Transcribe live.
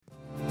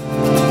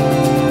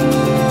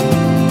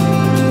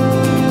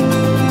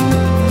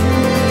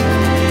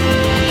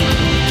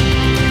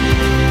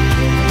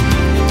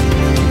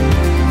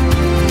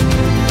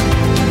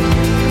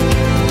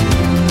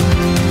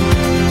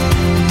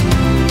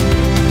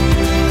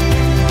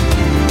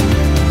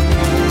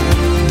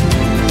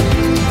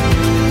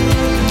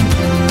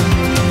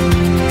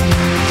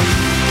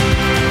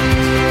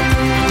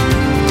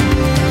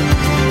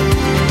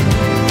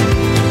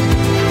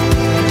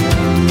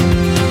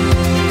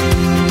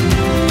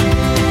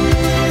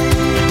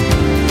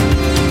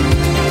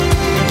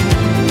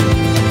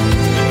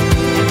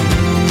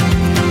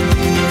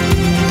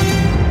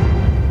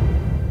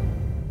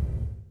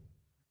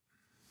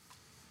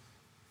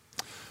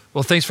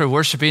Well, thanks for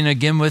worshiping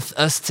again with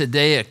us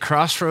today at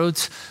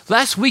Crossroads.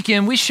 Last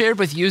weekend, we shared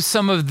with you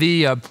some of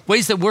the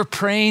ways that we're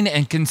praying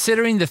and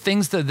considering the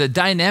things, the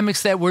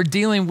dynamics that we're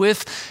dealing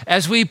with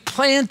as we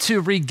plan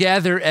to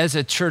regather as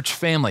a church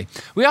family.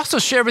 We also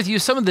shared with you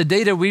some of the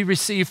data we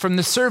received from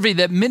the survey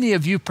that many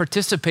of you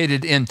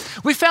participated in.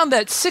 We found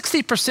that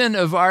 60%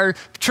 of our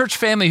church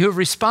family who have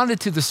responded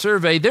to the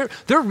survey, they're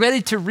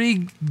ready to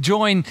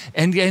rejoin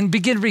and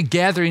begin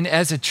regathering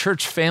as a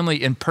church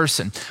family in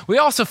person. We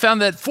also found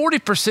that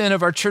 40%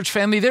 of our church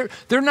family,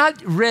 they're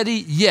not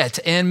ready yet,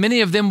 and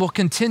many of them will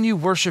continue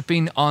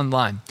worshiping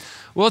online.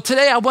 Well,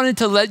 today I wanted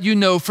to let you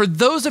know, for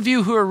those of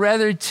you who are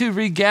ready to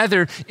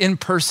regather in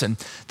person,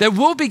 that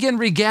we'll begin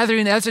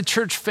regathering as a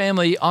church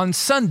family on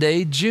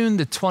Sunday, June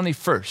the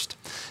 21st.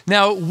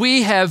 Now,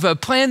 we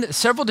have planned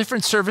several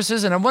different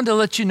services, and I wanted to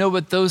let you know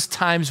what those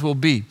times will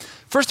be.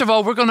 First of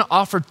all, we're going to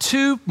offer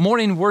 2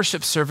 morning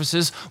worship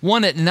services,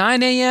 one at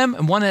 9 a.m.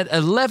 and one at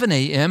 11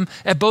 a.m.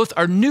 at both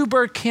our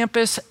Newburgh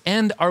campus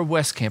and our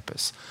West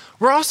campus.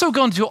 We're also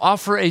going to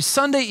offer a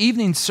Sunday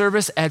evening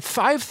service at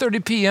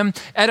 5:30 p.m.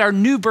 at our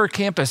Newburgh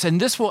campus, and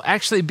this will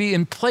actually be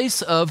in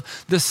place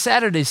of the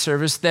Saturday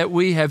service that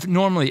we have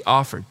normally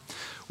offered.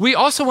 We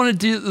also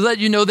wanted to let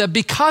you know that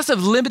because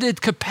of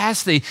limited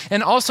capacity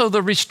and also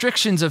the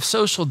restrictions of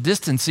social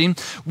distancing,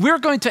 we're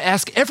going to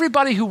ask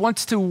everybody who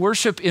wants to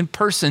worship in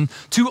person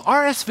to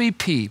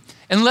RSVP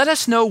and let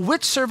us know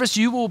which service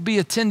you will be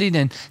attending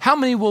and how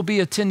many will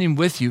be attending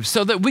with you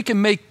so that we can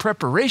make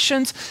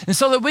preparations and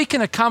so that we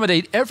can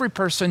accommodate every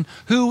person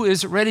who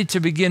is ready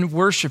to begin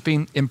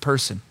worshiping in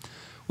person.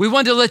 We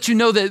wanted to let you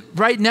know that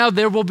right now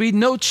there will be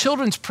no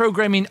children's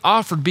programming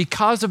offered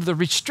because of the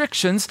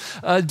restrictions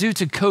due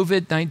to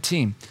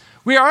COVID-19.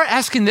 We are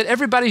asking that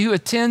everybody who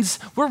attends,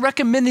 we're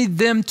recommending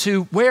them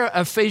to wear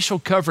a facial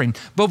covering,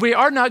 but we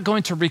are not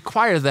going to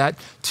require that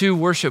to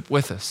worship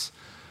with us.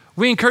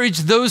 We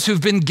encourage those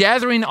who've been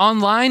gathering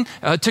online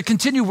to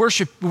continue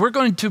worship. We're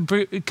going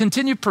to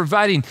continue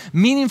providing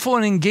meaningful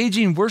and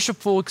engaging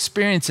worshipful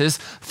experiences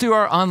through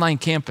our online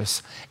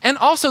campus. And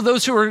also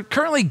those who are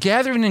currently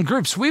gathering in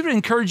groups, we would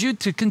encourage you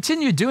to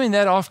continue doing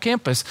that off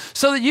campus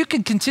so that you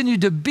can continue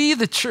to be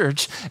the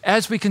church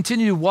as we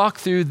continue to walk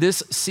through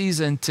this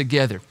season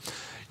together.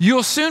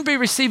 You'll soon be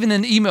receiving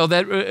an email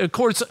that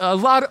records a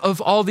lot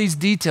of all these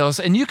details,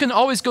 and you can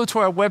always go to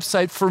our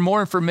website for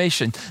more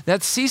information.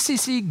 That's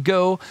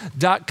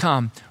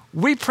cccgo.com.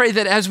 We pray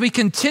that as we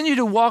continue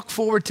to walk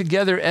forward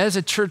together as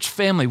a church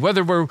family,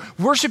 whether we're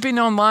worshiping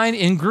online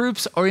in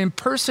groups or in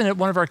person at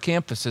one of our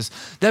campuses,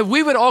 that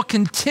we would all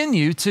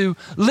continue to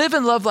live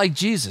and love like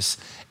Jesus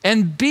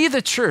and be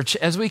the church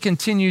as we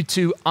continue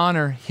to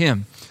honor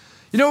him.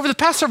 You know, over the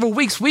past several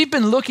weeks, we've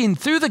been looking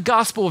through the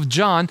Gospel of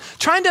John,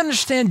 trying to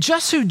understand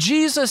just who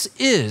Jesus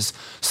is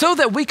so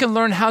that we can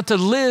learn how to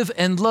live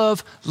and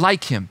love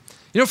like him.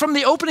 You know, from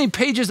the opening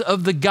pages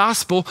of the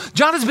gospel,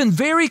 John has been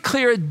very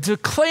clear at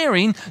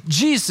declaring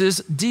Jesus'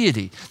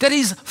 deity, that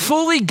he's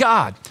fully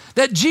God,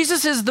 that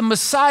Jesus is the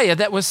Messiah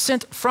that was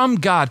sent from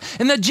God,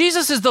 and that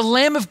Jesus is the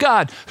Lamb of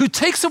God who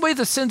takes away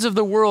the sins of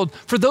the world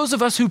for those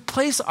of us who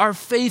place our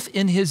faith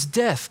in his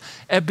death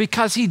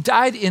because he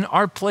died in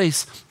our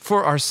place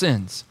for our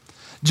sins.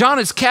 John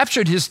has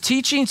captured his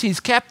teachings, he's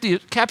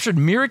captured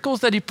miracles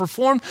that he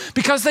performed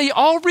because they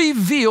all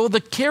reveal the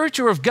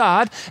character of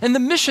God and the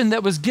mission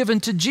that was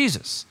given to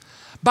Jesus.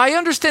 By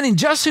understanding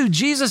just who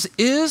Jesus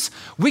is,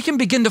 we can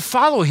begin to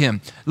follow him,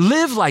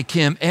 live like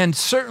him, and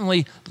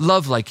certainly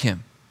love like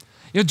him.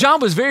 You know, John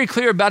was very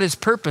clear about his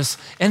purpose,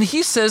 and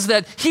he says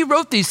that he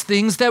wrote these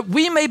things that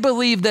we may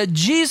believe that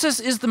Jesus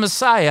is the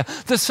Messiah,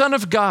 the Son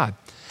of God,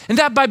 and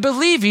that by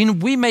believing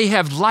we may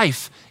have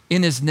life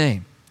in his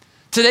name.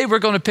 Today, we're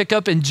going to pick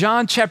up in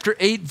John chapter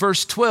 8,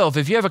 verse 12.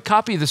 If you have a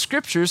copy of the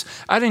scriptures,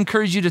 I'd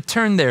encourage you to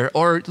turn there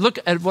or look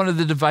at one of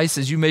the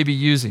devices you may be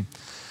using.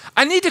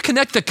 I need to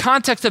connect the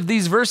context of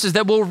these verses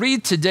that we'll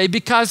read today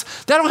because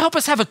that'll help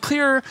us have a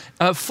clearer,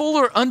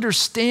 fuller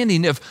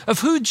understanding of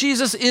who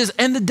Jesus is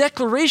and the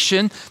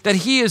declaration that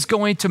he is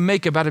going to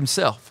make about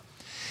himself.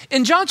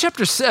 In John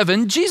chapter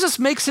 7, Jesus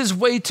makes his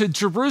way to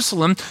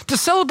Jerusalem to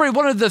celebrate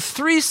one of the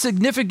 3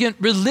 significant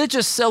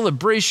religious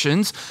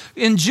celebrations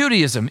in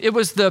Judaism. It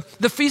was the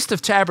Feast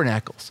of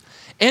Tabernacles.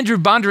 Andrew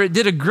Bondurant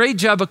did a great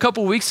job a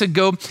couple weeks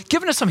ago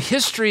giving us some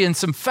history and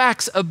some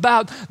facts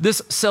about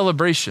this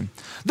celebration.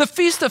 The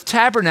Feast of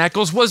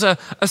Tabernacles was a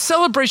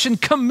celebration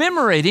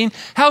commemorating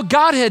how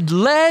God had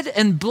led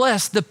and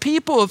blessed the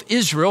people of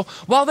Israel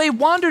while they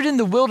wandered in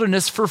the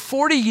wilderness for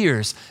 40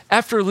 years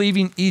after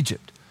leaving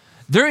Egypt.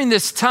 During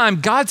this time,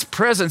 God's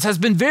presence has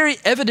been very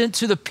evident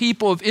to the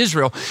people of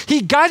Israel.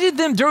 He guided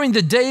them during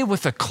the day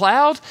with a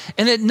cloud,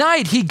 and at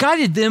night he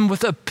guided them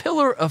with a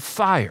pillar of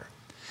fire.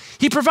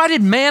 He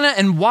provided manna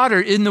and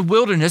water in the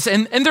wilderness,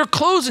 and their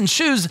clothes and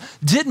shoes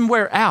didn't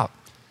wear out.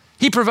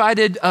 He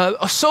provided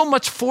so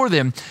much for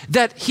them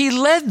that he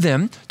led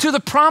them to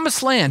the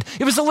promised land.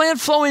 It was a land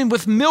flowing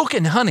with milk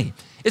and honey.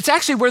 It's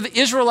actually where the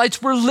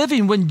Israelites were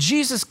living when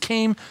Jesus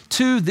came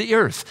to the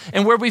earth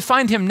and where we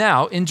find him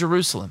now in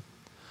Jerusalem.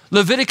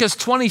 Leviticus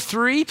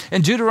 23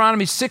 and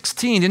Deuteronomy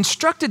 16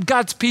 instructed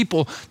God's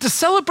people to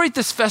celebrate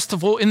this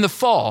festival in the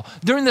fall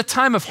during the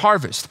time of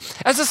harvest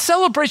as a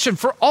celebration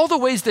for all the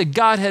ways that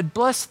God had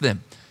blessed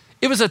them.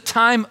 It was a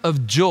time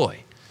of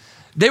joy.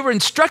 They were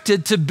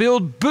instructed to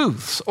build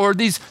booths or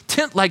these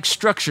tent-like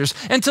structures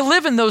and to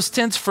live in those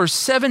tents for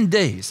 7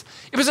 days.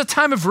 It was a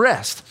time of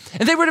rest,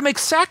 and they were to make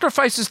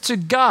sacrifices to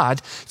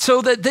God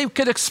so that they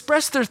could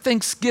express their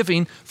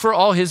thanksgiving for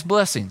all his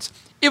blessings.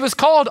 It was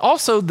called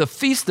also the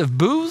Feast of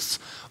Booths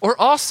or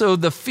also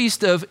the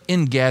Feast of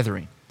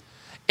Ingathering.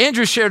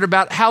 Andrew shared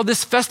about how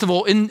this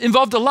festival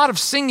involved a lot of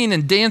singing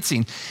and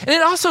dancing. And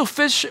it also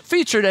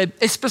featured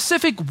a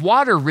specific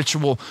water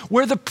ritual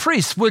where the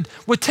priest would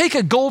take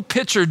a gold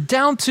pitcher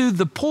down to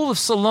the pool of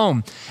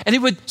Siloam, and he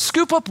would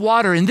scoop up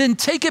water and then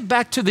take it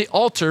back to the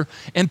altar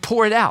and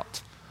pour it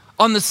out.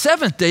 On the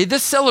 7th day,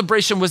 this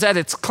celebration was at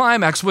its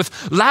climax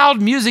with loud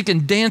music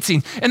and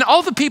dancing, and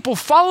all the people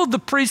followed the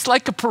priest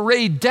like a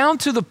parade down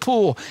to the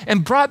pool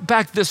and brought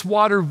back this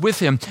water with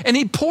him, and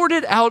he poured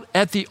it out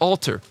at the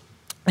altar.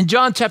 In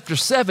John chapter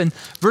 7,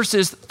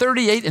 verses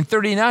 38 and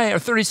 39, or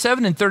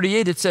 37 and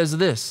 38, it says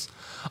this: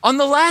 "On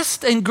the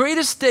last and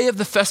greatest day of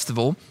the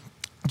festival,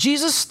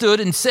 Jesus stood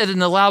and said in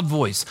a loud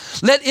voice,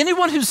 'Let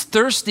anyone who's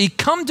thirsty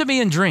come to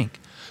me and drink.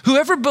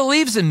 Whoever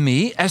believes in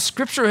me, as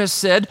scripture has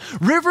said,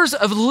 rivers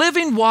of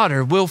living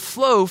water will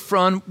flow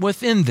from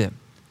within them.'"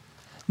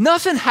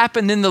 Nothing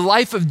happened in the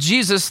life of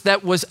Jesus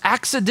that was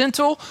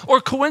accidental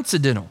or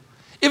coincidental.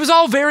 It was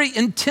all very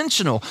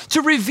intentional to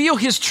reveal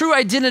his true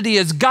identity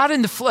as God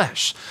in the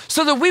flesh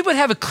so that we would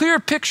have a clear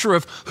picture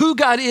of who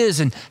God is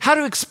and how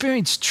to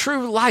experience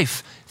true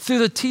life through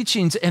the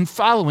teachings and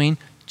following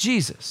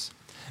Jesus.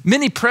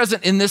 Many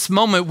present in this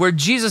moment where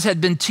Jesus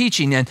had been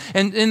teaching and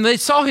they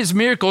saw his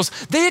miracles,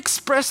 they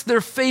expressed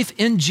their faith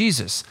in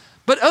Jesus.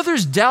 But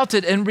others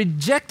doubted and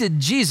rejected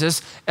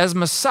Jesus as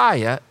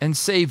Messiah and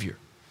Savior.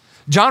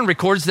 John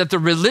records that the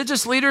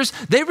religious leaders,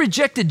 they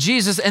rejected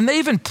Jesus and they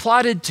even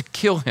plotted to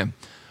kill him.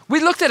 We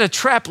looked at a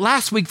trap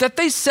last week that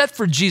they set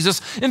for Jesus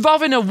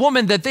involving a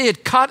woman that they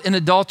had caught in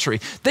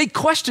adultery. They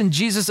questioned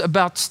Jesus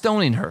about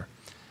stoning her.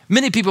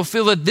 Many people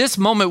feel that this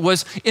moment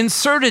was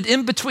inserted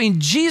in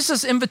between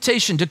Jesus'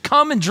 invitation to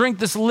come and drink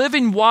this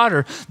living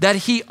water that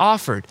he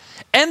offered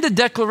and the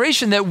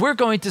declaration that we're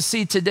going to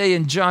see today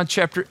in John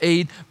chapter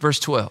 8, verse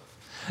 12.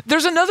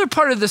 There's another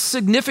part of the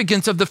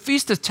significance of the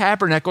Feast of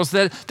Tabernacles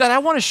that I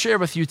want to share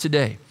with you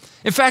today.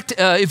 In fact,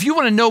 if you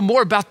want to know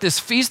more about this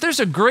feast, there's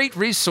a great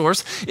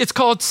resource. It's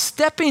called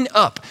Stepping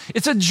Up.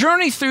 It's a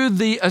journey through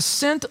the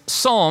Ascent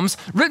Psalms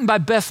written by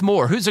Beth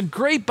Moore, who's a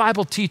great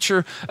Bible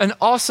teacher, an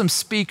awesome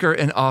speaker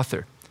and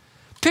author.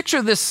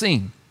 Picture this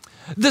scene.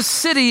 The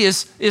city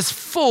is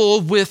full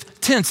with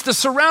tents. The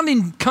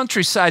surrounding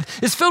countryside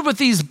is filled with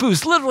these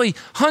booths, literally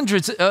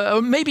hundreds,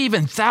 maybe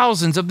even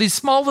thousands of these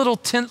small little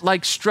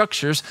tent-like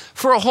structures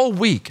for a whole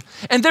week.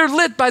 And they're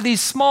lit by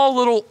these small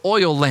little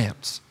oil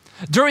lamps.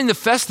 During the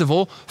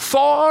festival,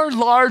 4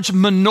 large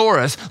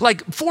menorahs,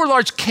 like 4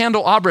 large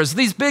candelabras,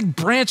 these big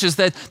branches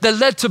that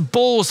led to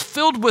bowls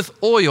filled with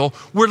oil,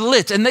 were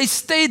lit, and they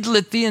stayed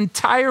lit the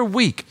entire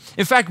week.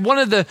 In fact, one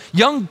of the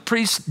young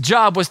priest's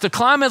job was to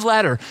climb a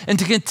ladder and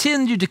to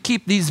continue to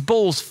keep these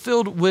bowls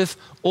filled with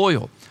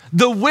oil.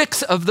 The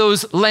wicks of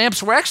those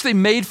lamps were actually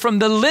made from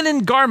the linen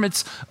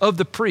garments of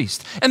the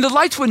priest. And the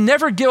lights would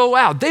never go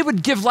out. They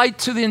would give light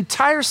to the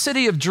entire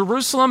city of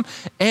Jerusalem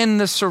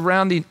and the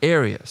surrounding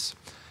areas.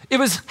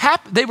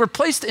 They were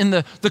placed in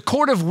the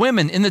court of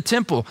women in the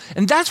temple.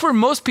 And that's where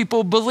most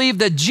people believe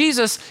that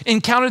Jesus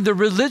encountered the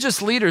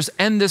religious leaders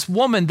and this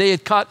woman they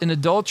had caught in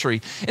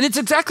adultery. And it's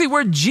exactly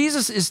where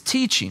Jesus is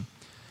teaching.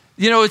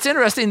 You know, it's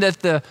interesting that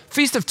the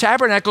Feast of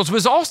Tabernacles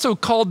was also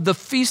called the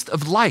Feast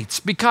of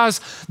Lights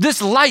because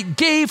this light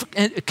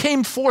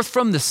came forth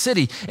from the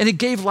city and it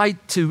gave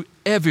light to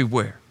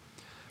everywhere.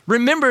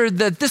 Remember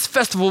that this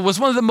festival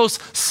was one of the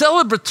most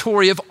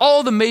celebratory of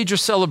all the major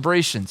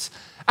celebrations.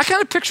 I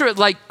kind of picture it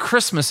like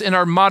Christmas in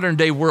our modern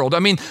day world. I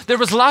mean, there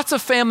was lots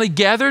of family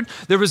gathered.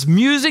 There was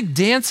music,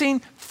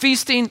 dancing,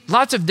 feasting,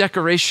 lots of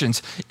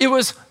decorations. It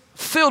was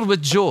filled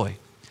with joy.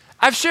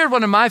 I've shared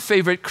one of my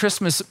favorite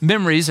Christmas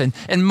memories and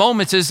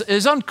moments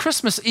is on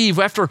Christmas Eve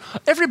after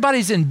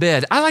everybody's in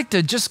bed. I like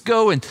to just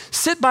go and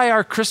sit by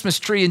our Christmas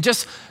tree and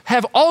just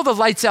have all the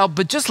lights out,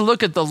 but just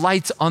look at the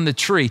lights on the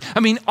tree. I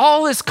mean,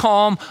 all is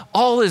calm,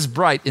 all is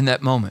bright in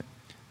that moment.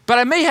 But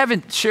I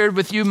haven't shared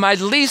with you my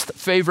least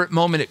favorite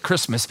moment at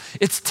Christmas.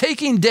 It's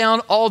taking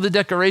down all the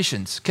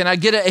decorations. Can I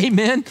get an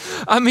amen?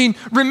 I mean,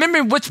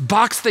 remembering which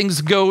box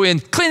things go in,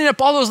 cleaning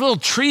up all those little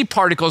tree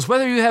particles,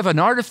 whether you have an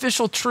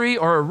artificial tree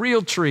or a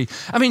real tree.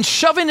 I mean,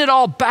 shoving it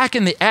all back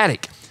in the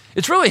attic.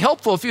 It's really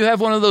helpful if you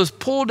have one of those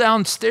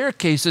pull-down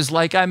staircases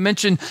like I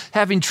mentioned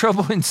having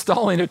trouble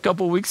installing a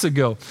couple weeks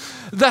ago.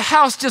 The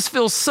house just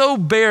feels so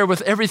bare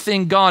with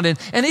everything gone and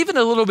even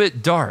a little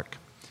bit dark.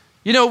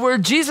 You know, where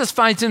Jesus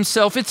finds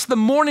himself, it's the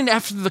morning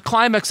after the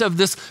climax of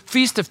this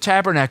Feast of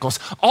Tabernacles.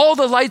 All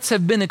the lights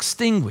have been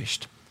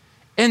extinguished.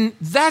 And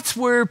that's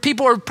where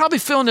people are probably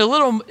feeling a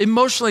little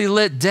emotionally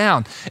let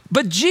down.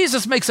 But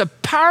Jesus makes a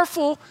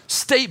powerful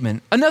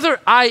statement, another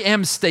I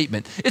am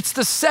statement. It's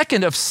the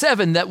second of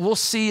 7 that we'll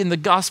see in the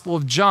Gospel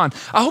of John.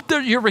 I hope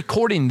that you're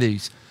recording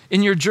these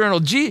in your journal.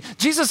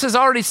 Jesus has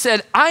already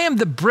said, I am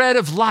the bread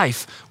of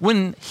life,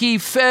 when he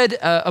fed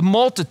a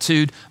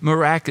multitude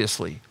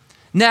miraculously.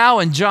 Now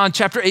in John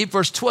chapter 8,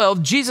 verse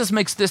 12, Jesus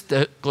makes this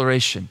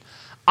declaration: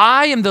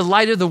 I am the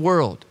light of the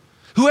world.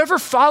 Whoever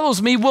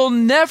follows me will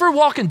never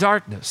walk in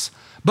darkness,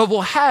 but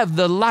will have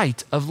the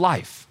light of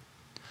life.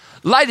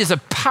 Light is a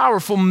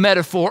powerful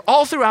metaphor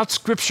all throughout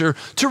Scripture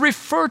to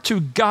refer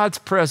to God's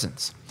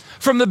presence.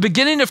 From the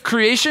beginning of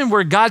creation,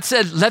 where God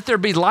said, let there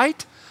be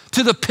light,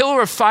 to the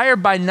pillar of fire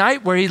by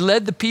night where he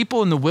led the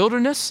people in the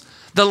wilderness,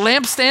 the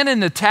lampstand in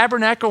the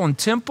tabernacle and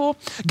temple,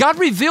 God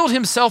revealed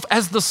himself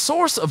as the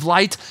source of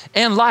light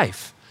and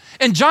life.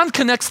 And John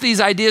connects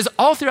these ideas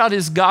all throughout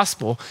his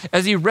gospel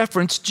as he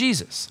referenced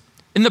Jesus.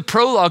 In the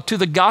prologue to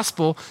the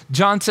gospel,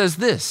 John says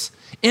this: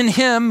 in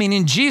him,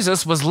 meaning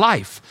Jesus, was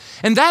life,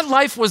 and that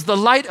life was the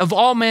light of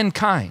all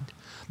mankind.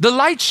 The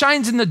light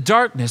shines in the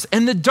darkness,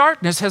 and the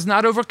darkness has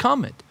not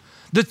overcome it.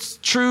 The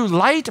true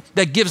light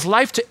that gives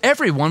life to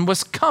everyone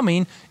was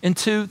coming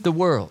into the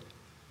world.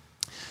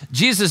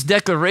 Jesus'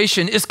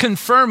 declaration is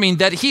confirming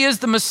that he is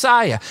the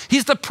Messiah.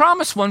 He's the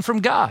promised one from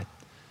God.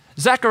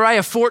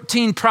 Zechariah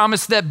 14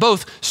 promised that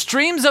both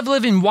streams of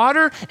living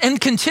water and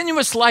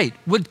continuous light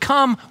would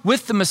come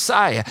with the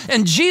Messiah,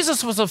 and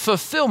Jesus was a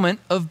fulfillment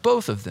of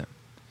both of them.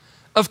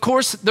 Of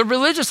course, the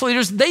religious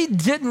leaders, they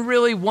didn't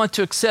really want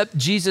to accept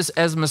Jesus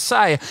as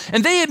Messiah,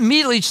 and they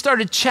immediately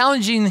started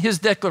challenging his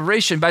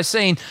declaration by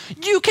saying,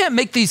 you can't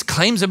make these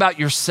claims about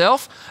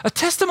yourself. A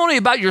testimony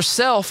about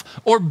yourself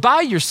or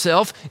by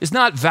yourself is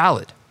not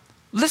valid.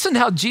 Listen to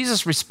how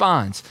Jesus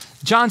responds.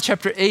 John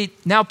chapter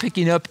 8, now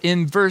picking up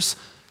in verse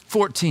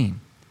 14.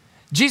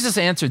 Jesus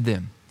answered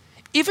them,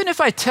 even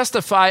if I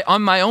testify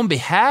on my own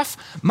behalf,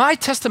 my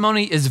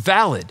testimony is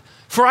valid,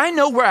 for I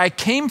know where I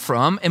came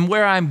from and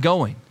where I'm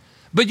going.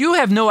 But you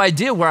have no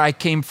idea where I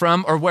came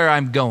from or where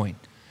I'm going.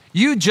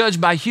 You judge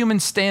by human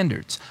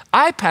standards.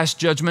 I pass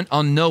judgment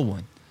on no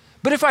one.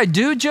 But if I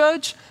do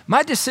judge,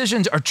 my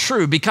decisions are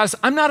true because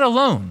I'm not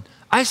alone.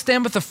 I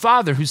stand with the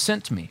Father who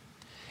sent me.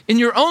 In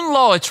your own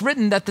law, it's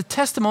written that the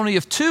testimony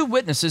of 2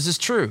 witnesses is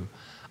true.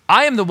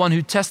 I am the one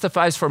who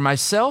testifies for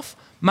myself.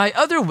 My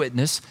other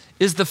witness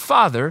is the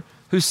Father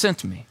who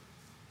sent me.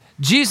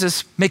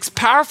 Jesus makes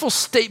powerful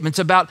statements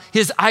about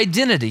his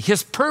identity,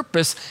 his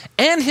purpose,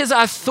 and his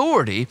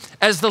authority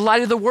as the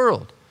light of the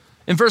world.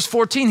 In verse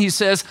 14, he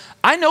says,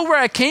 I know where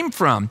I came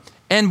from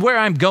and where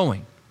I'm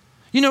going.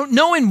 You know,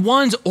 knowing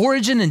one's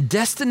origin and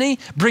destiny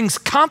brings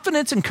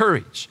confidence and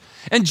courage.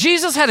 And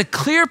Jesus had a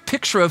clear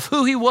picture of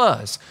who he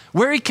was,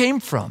 where he came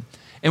from,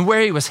 and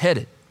where he was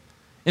headed.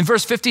 In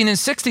verse 15 and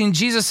 16,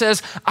 Jesus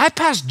says, I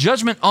pass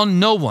judgment on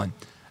no one,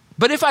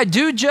 but if I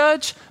do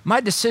judge,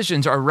 my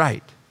decisions are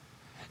right.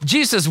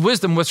 Jesus'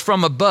 wisdom was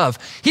from above.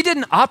 He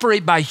didn't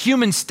operate by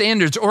human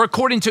standards or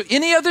according to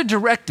any other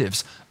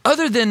directives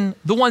other than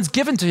the ones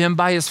given to him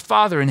by his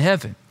Father in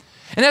heaven.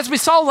 And as we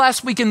saw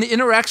last week in the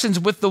interactions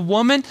with the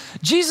woman,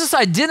 Jesus'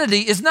 identity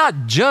is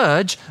not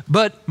judge,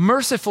 but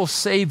merciful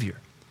Savior.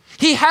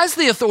 He has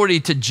the authority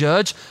to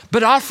judge,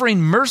 but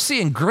offering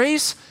mercy and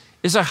grace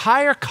is a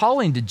higher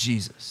calling to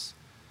Jesus.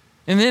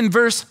 And then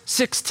verse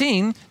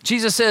 16,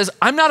 Jesus says,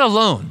 I'm not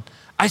alone.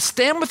 I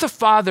stand with the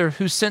Father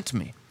who sent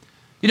me.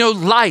 You know,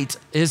 light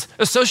is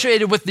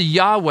associated with the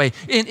Yahweh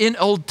in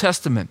Old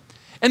Testament.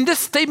 And this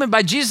statement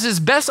by Jesus is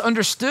best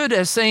understood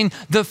as saying,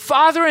 the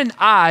Father and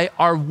I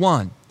are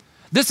one.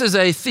 This is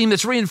a theme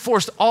that's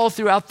reinforced all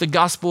throughout the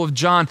Gospel of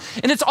John.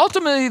 And it's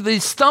ultimately the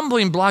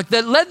stumbling block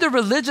that led the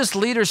religious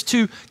leaders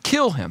to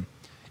kill him.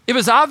 It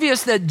was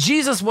obvious that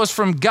Jesus was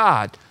from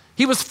God.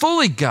 He was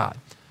fully God,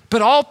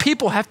 but all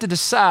people have to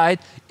decide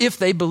if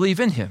they believe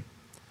in him.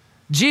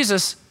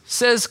 Jesus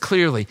says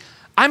clearly,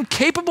 I'm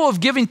capable of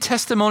giving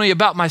testimony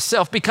about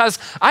myself because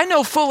I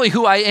know fully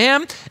who I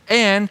am,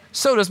 and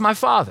so does my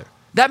Father.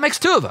 That makes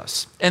 2 of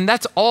us, and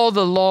that's all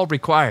the law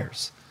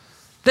requires.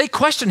 They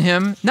question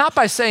him not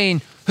by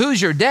saying,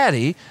 who's your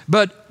daddy,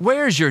 but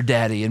where's your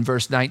daddy in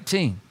verse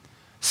 19.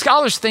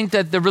 Scholars think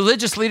that the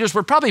religious leaders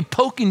were probably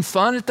poking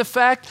fun at the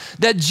fact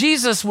that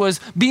Jesus was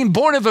being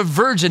born of a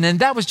virgin, and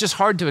that was just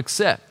hard to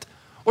accept.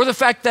 Or the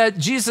fact that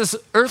Jesus'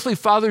 earthly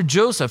father,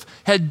 Joseph,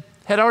 had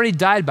already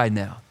died by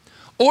now.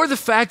 Or the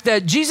fact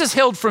that Jesus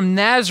hailed from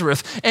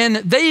Nazareth, and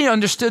they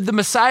understood the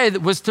Messiah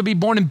that was to be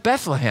born in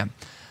Bethlehem.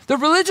 The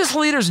religious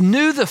leaders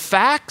knew the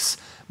facts,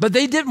 but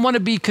they didn't want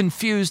to be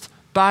confused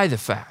by the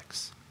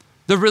facts.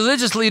 The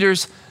religious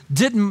leaders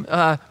didn't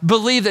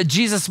believe that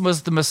Jesus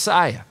was the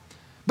Messiah.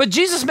 But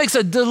Jesus makes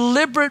a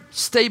deliberate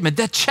statement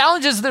that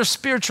challenges their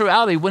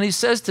spirituality when he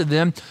says to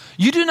them,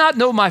 you do not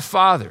know my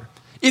Father.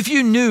 If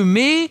you knew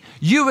me,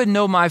 you would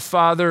know my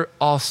Father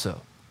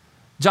also.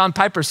 John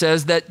Piper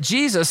says that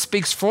Jesus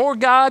speaks for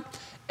God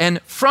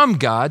and from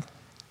God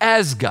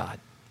as God.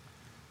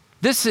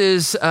 This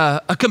is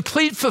a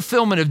complete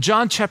fulfillment of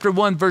John chapter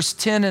 1, verse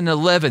 10 and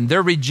 11.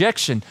 Their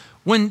rejection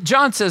when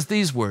John says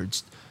these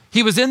words,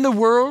 he was in the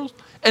world,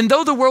 and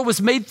though the world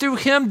was made through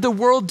him, the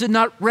world did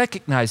not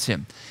recognize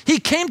him. He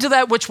came to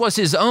that which was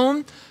his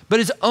own, but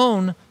his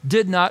own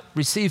did not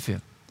receive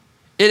him.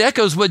 It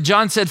echoes what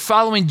John said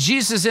following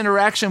Jesus'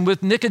 interaction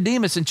with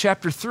Nicodemus in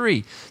chapter 3.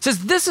 It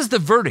says, this is the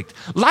verdict.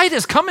 Light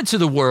has come into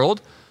the world,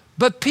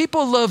 but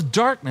people love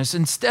darkness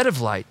instead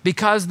of light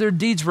because their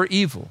deeds were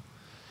evil.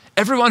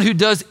 Everyone who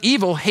does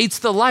evil hates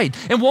the light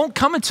and won't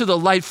come into the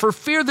light for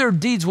fear their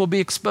deeds will be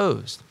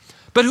exposed.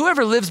 But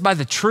whoever lives by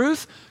the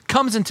truth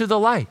comes into the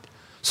light,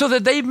 so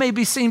that they may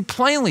be seen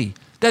plainly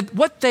that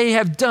what they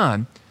have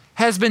done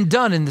has been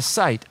done in the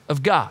sight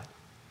of God.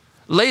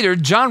 Later,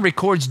 John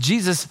records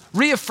Jesus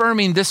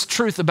reaffirming this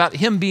truth about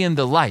him being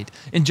the light.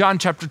 In John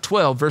chapter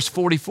 12, verse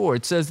 44,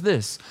 it says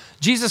this,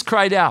 Jesus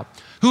cried out,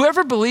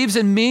 "Whoever believes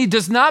in me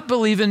does not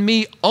believe in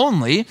me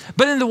only,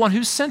 but in the one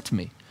who sent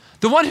me.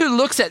 The one who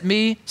looks at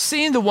me,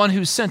 seeing the one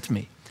who sent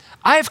me.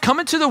 I have come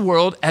into the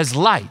world as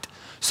light,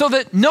 so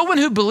that no one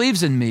who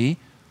believes in me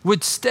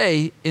would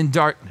stay in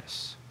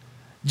darkness."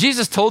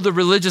 Jesus told the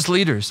religious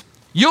leaders,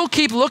 "You'll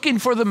keep looking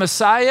for the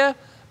Messiah,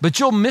 but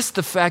you'll miss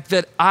the fact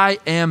that I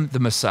am the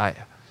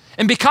Messiah.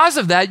 And because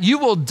of that, you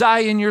will die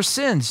in your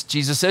sins."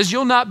 Jesus says,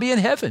 "You'll not be in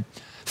heaven."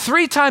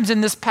 3 times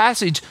in this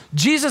passage,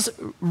 Jesus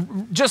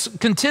just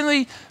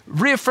continually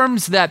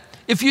reaffirms that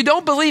if you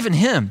don't believe in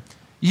him,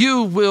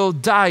 you will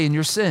die in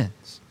your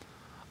sins.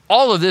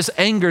 All of this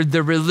angered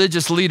the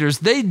religious leaders.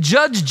 They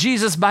judged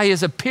Jesus by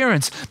his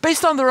appearance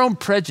based on their own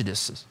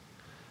prejudices.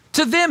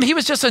 To them, he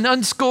was just an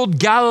unschooled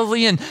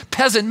Galilean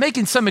peasant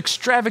making some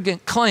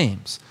extravagant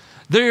claims.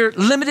 Their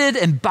limited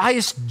and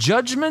biased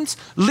judgments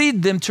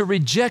lead them to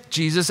reject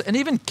Jesus and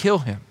even kill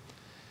him.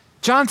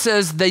 John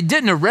says they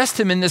didn't arrest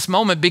him in this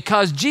moment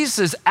because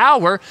Jesus'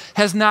 hour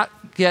has not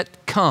yet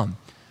come.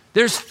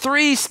 There's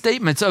 3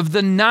 statements of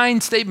the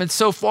 9 statements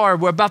so far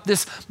about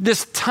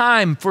this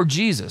time for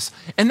Jesus.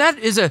 And that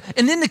is an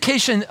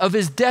indication of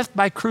his death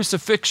by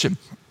crucifixion,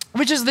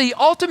 which is the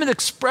ultimate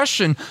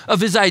expression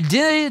of his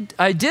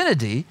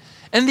identity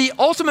and the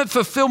ultimate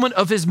fulfillment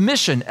of his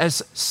mission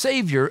as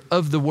Savior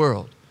of the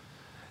world.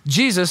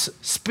 Jesus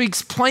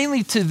speaks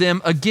plainly to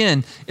them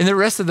again in the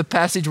rest of the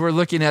passage we're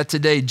looking at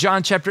today,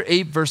 John chapter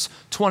 8, verse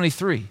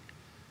 23.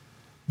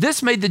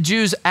 This made the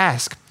Jews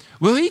ask,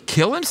 "Will he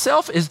kill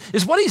himself?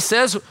 Is what he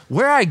says,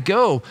 'Where I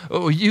go,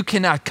 you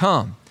cannot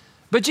come'?"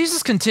 But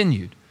Jesus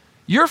continued,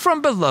 "You're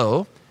from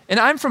below and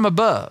I'm from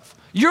above.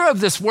 You're of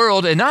this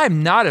world and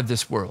I'm not of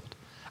this world.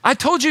 I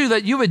told you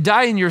that you would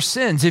die in your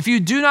sins. If you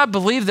do not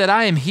believe that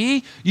I am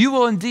he, you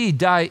will indeed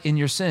die in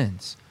your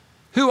sins."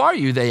 "Who are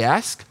you?" they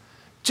asked.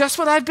 "Just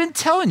what I've been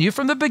telling you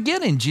from the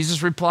beginning,"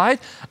 Jesus replied.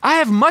 "I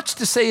have much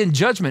to say in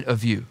judgment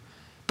of you,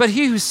 but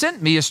he who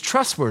sent me is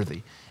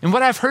trustworthy, and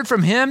what I've heard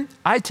from him,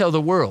 I tell the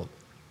world."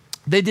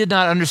 They did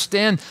not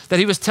understand that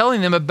he was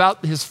telling them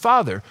about his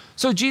Father.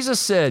 So Jesus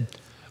said,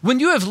 "When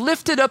you have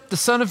lifted up the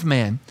Son of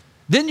Man,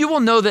 then you will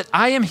know that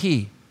I am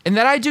he, and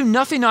that I do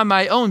nothing on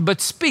my own,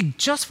 but speak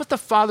just what the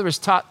Father has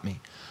taught me.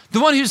 The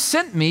one who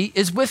sent me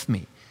is with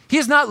me. He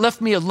has not left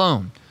me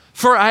alone,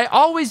 for I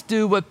always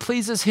do what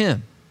pleases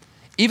him."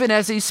 Even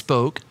as he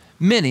spoke,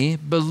 many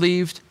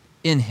believed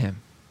in him.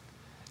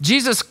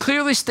 Jesus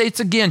clearly states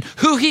again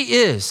who he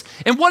is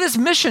and what his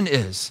mission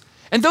is.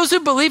 And those who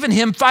believe in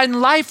him find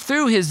life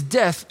through his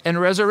death and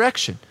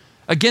resurrection.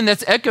 Again,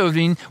 that's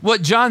echoing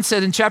what John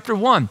said in chapter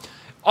 1.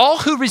 All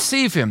who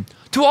receive him,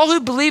 to all who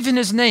believe in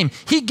his name,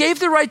 he gave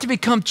the right to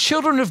become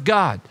children of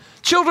God.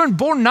 Children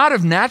born not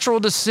of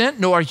natural descent,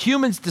 nor a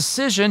human's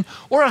decision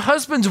or a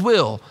husband's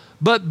will,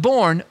 but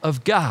born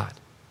of God.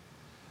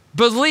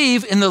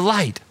 Believe in the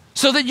light,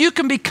 so that you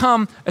can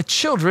become a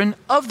child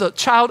of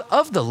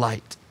the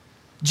light.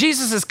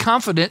 Jesus is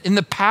confident in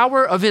the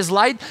power of his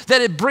light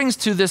that it brings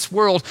to this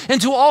world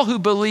and to all who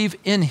believe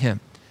in him.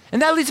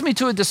 And that leads me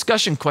to a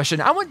discussion question.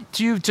 I want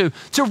you to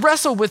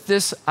wrestle with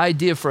this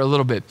idea for a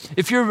little bit.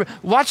 If you're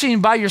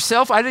watching by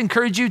yourself, I'd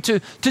encourage you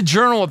to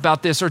journal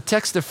about this or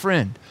text a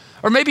friend.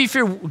 Or maybe if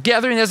you're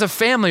gathering as a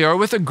family or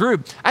with a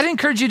group, I'd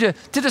encourage you to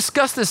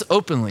discuss this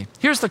openly.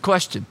 Here's the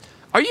question.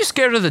 Are you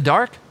scared of the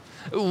dark?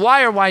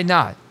 Why or why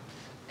not?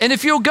 And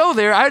if you'll go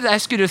there, I'd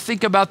ask you to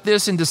think about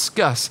this and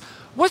discuss.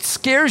 What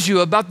scares you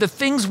about the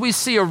things we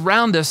see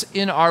around us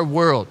in our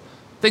world?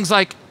 Things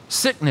like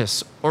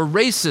sickness or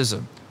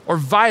racism or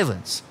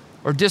violence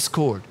or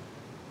discord.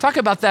 Talk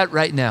about that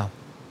right now.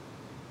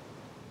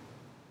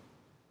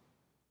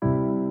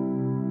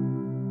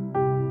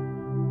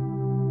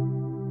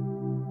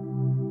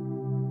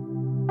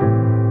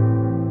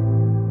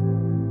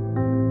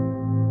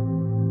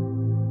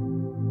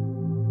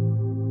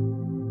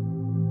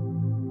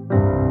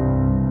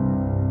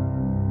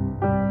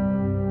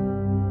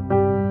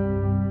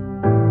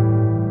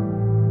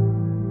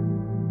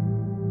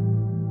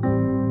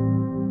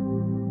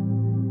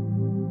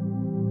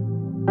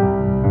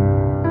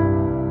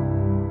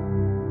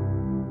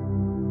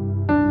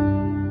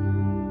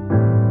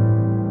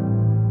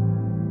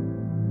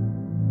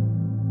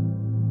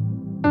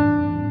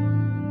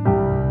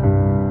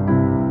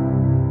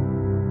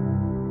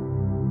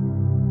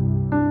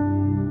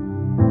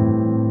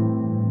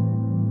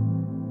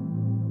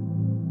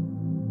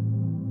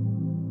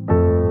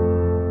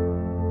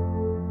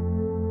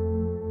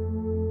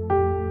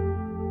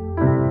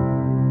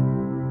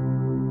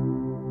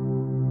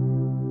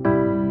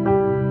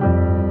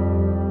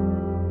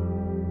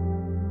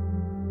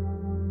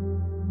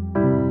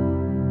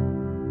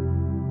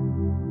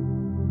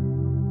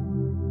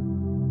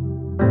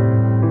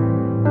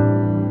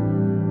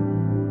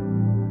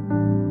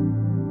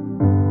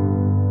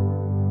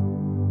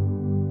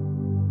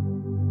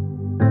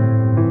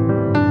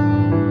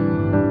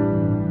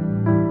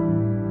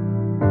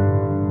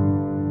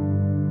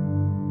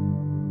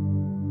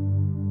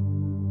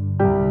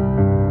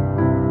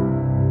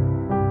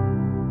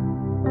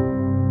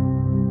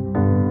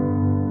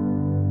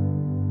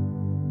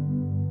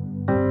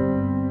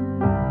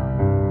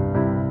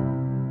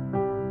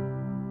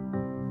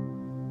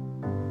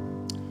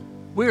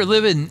 are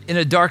living in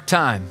a dark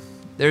time.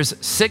 There's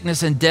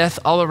sickness and death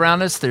all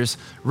around us. There's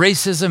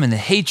racism and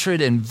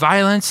hatred and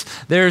violence.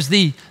 There's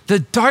the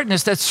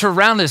darkness that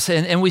surrounds us,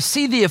 and we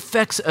see the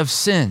effects of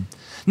sin.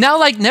 Now,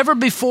 like never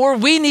before,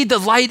 we need the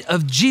light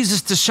of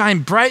Jesus to shine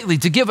brightly,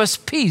 to give us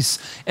peace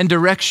and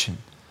direction.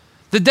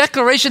 The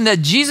declaration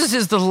that Jesus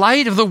is the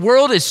light of the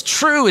world is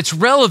true, it's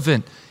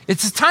relevant.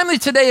 It's as timely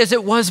today as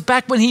it was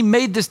back when he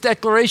made this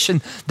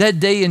declaration that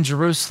day in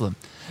Jerusalem.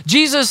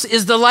 Jesus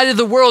is the light of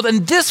the world,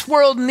 and this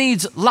world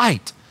needs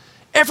light.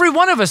 Every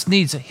one of us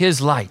needs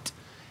his light.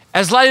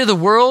 As light of the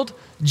world,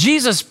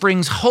 Jesus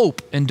brings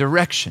hope and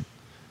direction.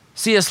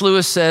 C.S.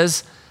 Lewis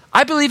says,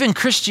 I believe in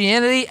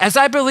Christianity as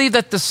I believe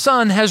that the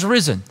sun has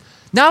risen,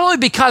 not only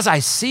because I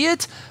see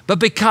it, but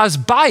because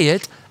by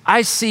it,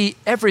 I see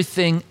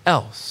everything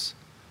else.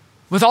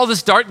 With all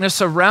this darkness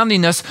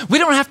surrounding us, we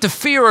don't have to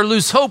fear or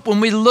lose hope when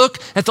we look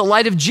at the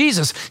light of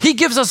Jesus. He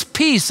gives us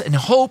peace and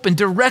hope and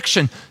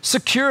direction,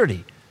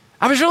 security.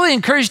 I was really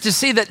encouraged to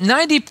see that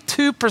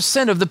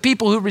 92% of the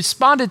people who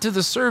responded to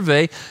the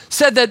survey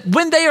said that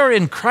when they are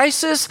in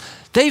crisis,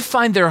 they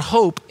find their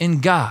hope in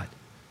God.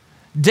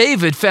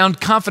 David found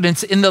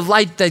confidence in the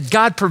light that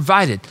God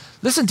provided.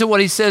 Listen to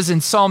what he says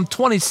in Psalm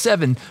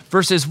 27,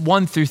 verses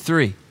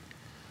 1-3.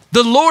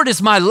 The Lord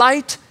is my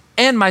light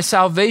and my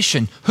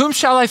salvation. Whom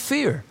shall I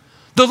fear?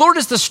 The Lord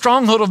is the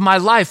stronghold of my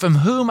life, of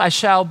whom I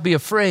shall be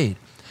afraid.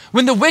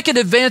 When the wicked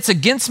advance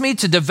against me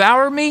to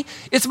devour me,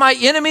 it's my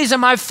enemies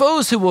and my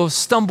foes who will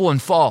stumble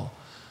and fall.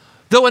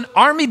 Though an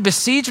army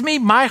besiege me,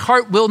 my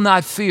heart will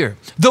not fear.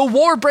 Though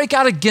war break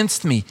out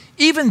against me,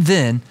 even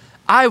then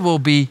I will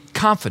be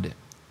confident.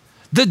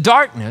 The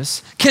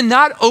darkness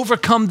cannot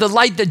overcome the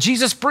light that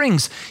Jesus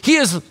brings. He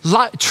is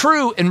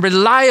true and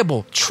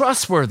reliable,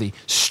 trustworthy,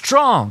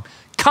 strong,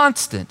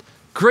 constant,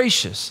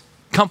 gracious,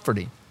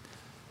 comforting.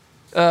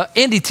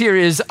 Andy Tier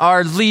is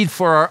our lead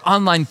for our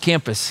online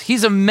campus.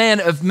 He's a man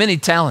of many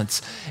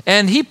talents.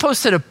 And he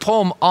posted a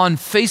poem on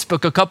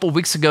Facebook a couple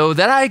weeks ago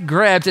that I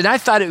grabbed, and I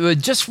thought it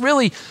would just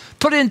really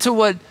put into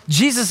what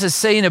Jesus is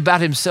saying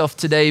about himself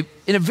today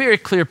in a very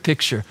clear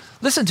picture.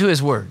 Listen to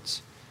his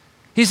words.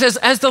 He says,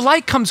 as the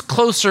light comes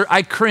closer,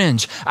 I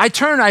cringe. I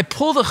turn, I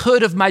pull the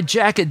hood of my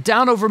jacket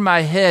down over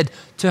my head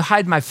to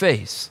hide my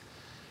face.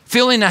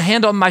 Feeling a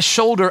hand on my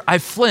shoulder, I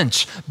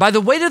flinch. By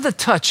the weight of the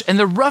touch and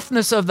the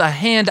roughness of the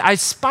hand, I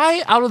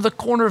spy out of the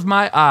corner of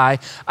my eye.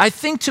 I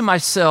think to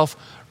myself,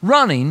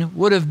 running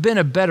would have been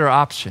a better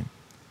option.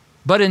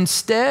 But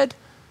instead,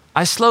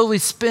 I slowly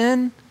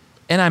spin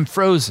and I'm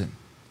frozen.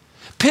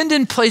 Pinned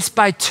in place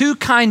by two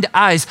kind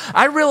eyes,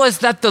 I realize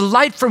that the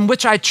light from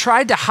which I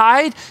tried to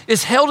hide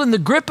is held in the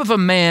grip of a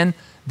man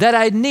that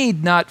I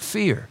need not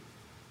fear.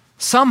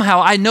 Somehow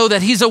I know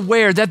that he's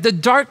aware that the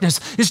darkness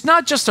is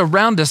not just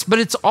around us, but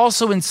it's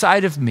also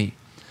inside of me.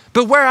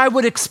 But where I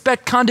would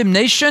expect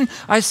condemnation,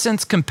 I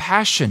sense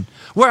compassion.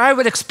 Where I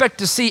would expect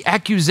to see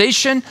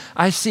accusation,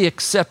 I see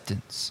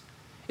acceptance.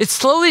 It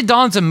slowly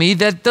dawns on me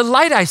that the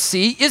light I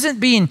see isn't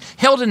being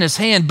held in his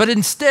hand, but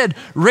instead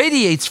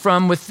radiates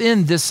from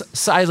within this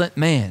silent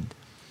man.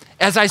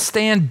 As I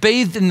stand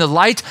bathed in the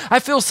light, I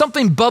feel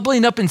something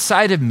bubbling up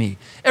inside of me.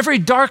 Every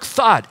dark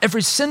thought,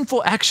 every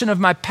sinful action of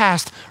my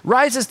past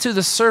rises to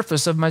the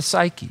surface of my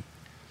psyche.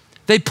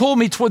 They pull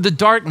me toward the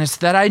darkness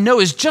that I know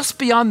is just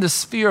beyond the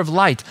sphere of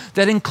light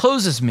that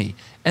encloses me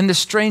and the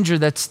stranger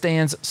that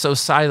stands so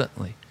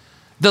silently.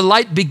 The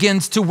light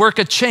begins to work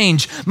a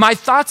change. My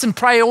thoughts and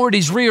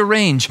priorities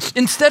rearrange.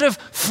 Instead of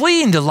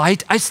fleeing the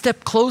light, I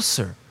step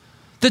closer.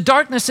 The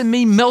darkness in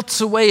me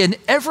melts away, and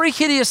every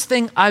hideous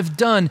thing I've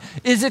done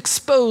is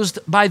exposed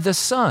by the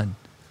sun.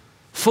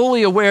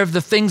 Fully aware of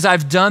the things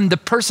I've done, the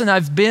person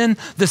I've been,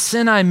 the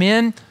sin I'm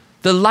in,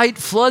 the light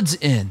floods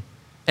in,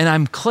 and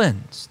I'm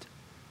cleansed.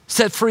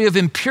 Set free of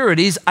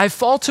impurities, I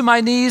fall to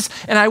my knees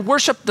and I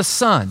worship the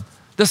Son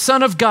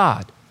of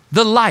God,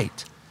 the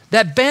light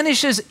that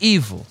banishes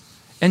evil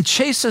and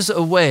chases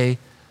away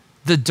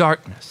the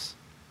darkness.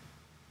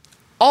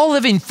 All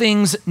living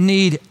things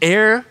need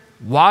air,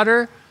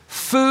 water,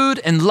 food,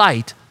 and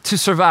light to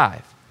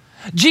survive.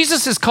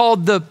 Jesus is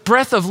called the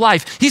breath of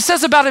life. He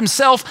says about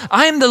himself,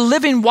 I am the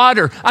living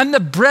water. I'm the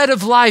bread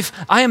of life.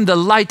 I am the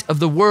light of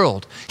the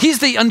world. He's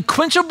the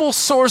unquenchable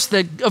source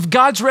of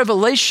God's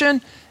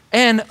revelation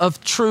and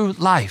of true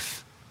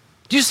life.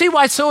 Do you see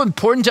why it's so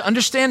important to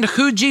understand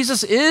who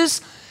Jesus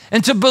is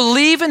and to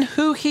believe in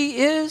who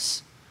he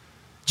is?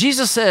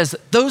 Jesus says,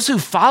 those who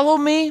follow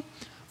me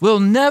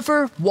will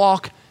never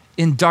walk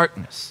in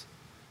darkness.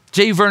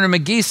 J. Vernon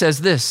McGee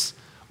says this,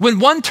 when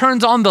one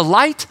turns on the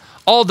light,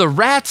 all the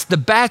rats, the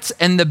bats,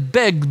 and the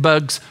bed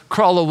bugs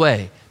crawl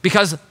away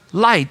because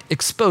light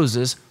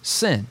exposes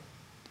sin.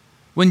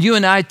 When you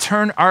and I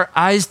turn our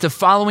eyes to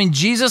following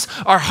Jesus,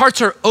 our hearts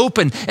are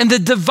open and the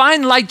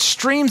divine light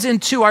streams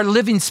into our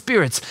living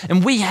spirits,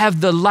 and we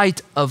have the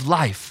light of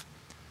life.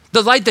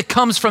 The light that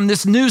comes from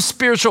this new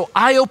spiritual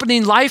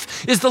eye-opening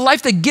life is the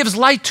life that gives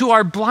light to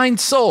our blind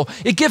soul.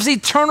 It gives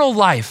eternal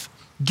life,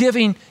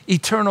 giving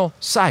eternal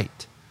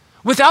sight.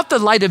 Without the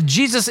light of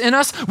Jesus in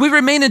us, we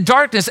remain in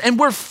darkness and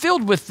we're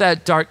filled with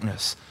that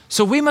darkness.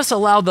 So we must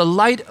allow the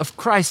light of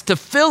Christ to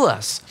fill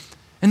us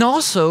and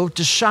also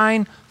to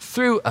shine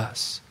through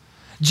us.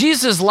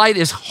 Jesus' light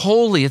is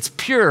holy, it's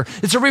pure,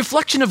 it's a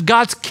reflection of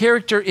God's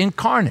character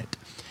incarnate.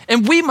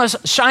 And we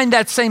must shine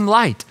that same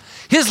light.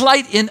 His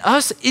light in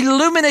us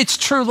illuminates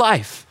true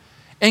life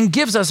and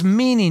gives us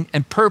meaning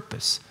and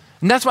purpose.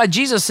 And that's why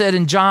Jesus said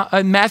in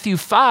Matthew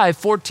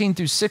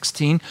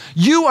 5:14-16,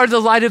 "You are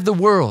the light of the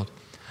world.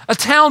 A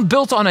town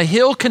built on a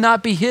hill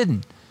cannot be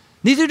hidden.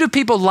 Neither do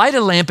people light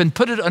a lamp and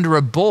put it under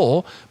a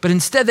bowl, but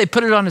instead they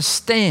put it on a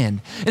stand,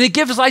 and it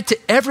gives light to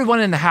everyone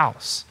in the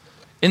house.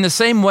 In the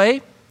same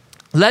way,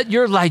 let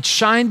your light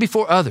shine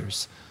before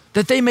others,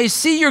 that they may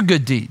see your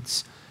good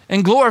deeds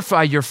and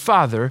glorify your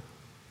Father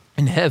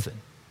in heaven."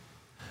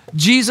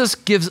 Jesus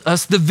gives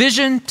us the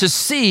vision to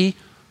see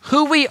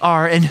who we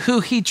are and who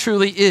he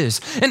truly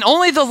is. And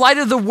only the light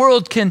of the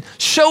world can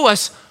show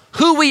us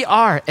who we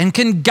are and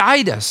can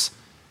guide us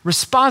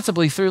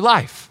responsibly through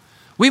life.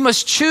 We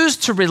must choose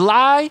to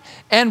rely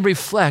and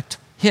reflect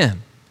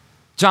him.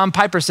 John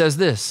Piper says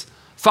this: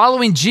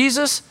 following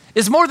Jesus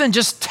is more than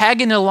just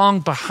tagging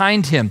along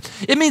behind him.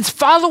 It means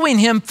following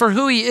him for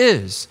who he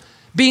is,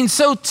 being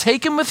so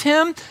taken with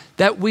him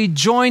that we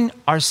join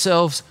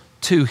ourselves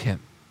to him.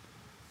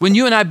 When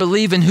you and I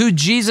believe in who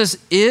Jesus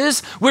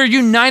is, we're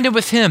united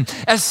with him.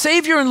 As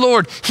Savior and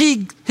Lord,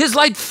 his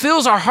light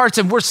fills our hearts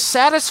and we're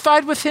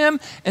satisfied with him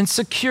and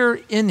secure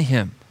in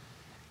him.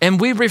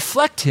 And we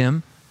reflect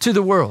him to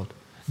the world.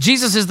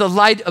 Jesus is the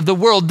light of the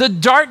world. The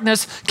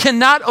darkness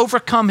cannot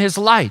overcome his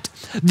light.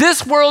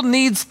 This world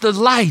needs the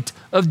light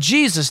of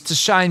Jesus to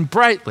shine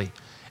brightly.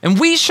 And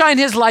we shine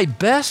his light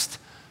best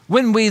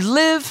when we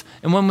live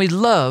and when we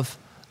love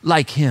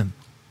like him.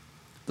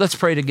 Let's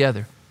pray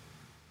together.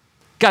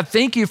 God,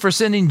 thank you for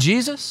sending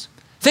Jesus.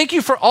 Thank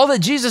you for all that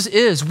Jesus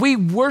is. We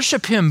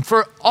worship him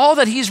for all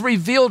that he's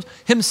revealed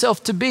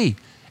himself to be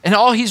and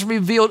all he's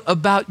revealed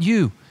about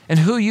you and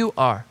who you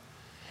are.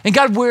 And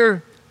God,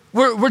 we're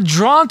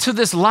drawn to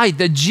this light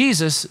that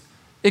Jesus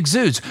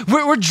exudes.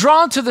 We're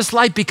drawn to this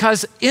light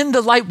because in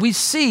the light we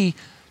see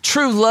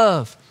true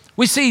love.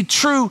 We see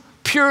true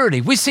purity.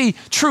 We see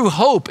true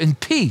hope and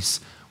peace.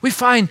 We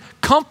find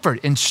comfort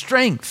and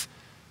strength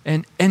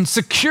and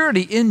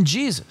security in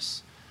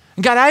Jesus.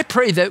 And God, I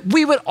pray that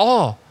we would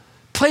all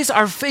place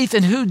our faith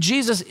in who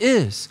Jesus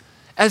is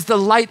as the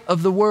light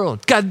of the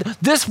world. God,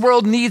 this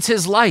world needs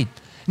his light.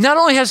 Not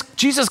only has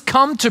Jesus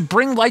come to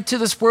bring light to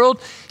this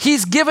world,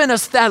 he's given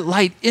us that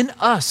light in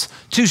us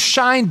to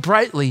shine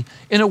brightly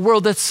in a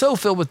world that's so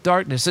filled with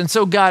darkness. And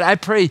so, God, I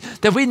pray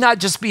that we not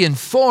just be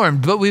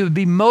informed, but we would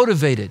be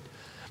motivated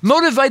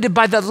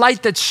by the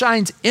light that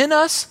shines in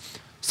us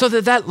so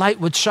that that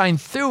light would shine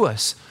through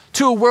us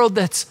to a world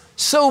that's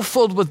so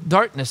filled with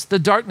darkness, the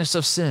darkness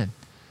of sin.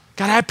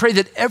 God, I pray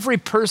that every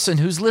person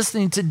who's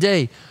listening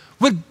today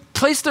would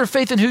place their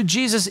faith in who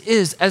Jesus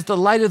is as the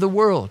light of the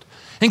world.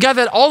 And God,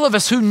 that all of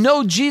us who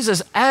know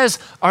Jesus as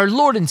our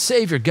Lord and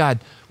Savior, God,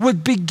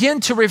 would begin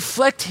to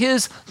reflect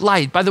his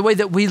light by the way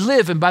that we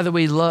live and by the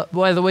way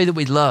that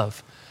we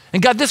love.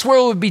 And God, this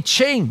world would be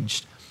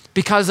changed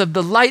because of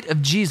the light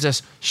of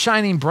Jesus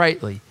shining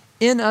brightly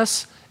in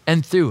us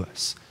and through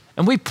us.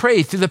 And we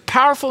pray through the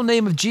powerful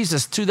name of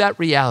Jesus to that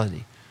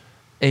reality.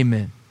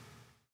 Amen.